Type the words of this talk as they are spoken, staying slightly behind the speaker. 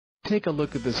take a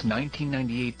look at this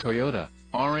 1998 Toyota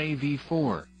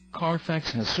RAV4.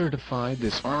 Carfax has certified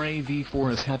this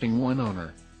RAV4 as having one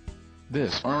owner.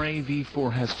 This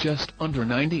RAV4 has just under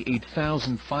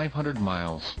 98,500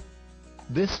 miles.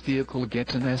 This vehicle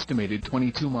gets an estimated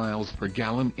 22 miles per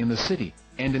gallon in the city,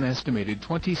 and an estimated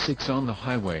 26 on the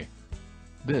highway.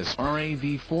 This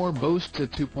RAV4 boasts a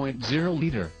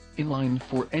 2.0-liter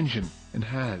inline-4 engine, and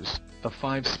has a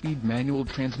 5-speed manual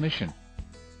transmission.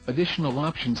 Additional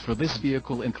options for this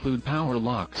vehicle include power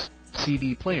locks,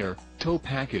 CD player, tow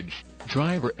package,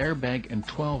 driver airbag and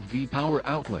 12V power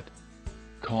outlet.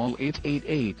 Call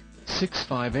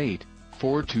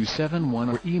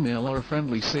 888-658-4271 or email our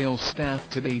friendly sales staff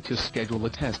today to schedule a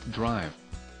test drive.